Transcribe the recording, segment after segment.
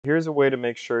Here's a way to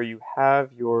make sure you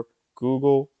have your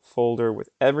Google folder with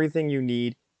everything you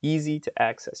need, easy to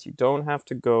access. You don't have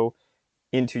to go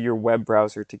into your web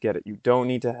browser to get it. You don't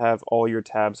need to have all your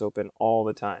tabs open all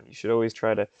the time. You should always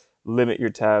try to limit your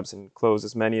tabs and close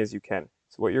as many as you can.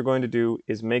 So what you're going to do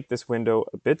is make this window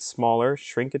a bit smaller,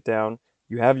 shrink it down.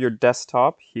 You have your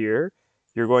desktop here.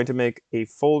 You're going to make a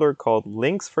folder called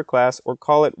Links for Class, or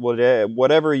call it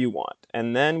whatever you want.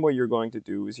 And then what you're going to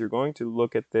do is you're going to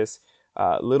look at this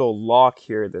little lock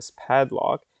here, this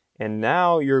padlock, and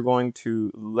now you're going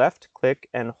to left click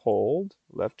and hold,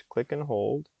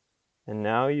 and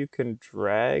now you can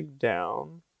drag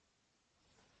down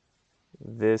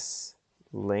this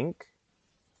link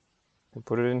and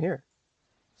put it in here.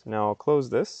 So now I'll close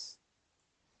this,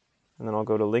 and then I'll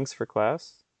go to Links for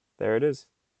Class. There it is,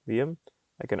 Liam.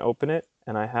 I can open it,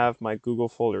 and I have my Google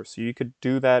folder. So you could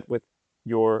do that with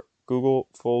your Google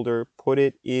folder, put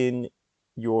it in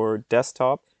your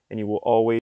desktop, and you will always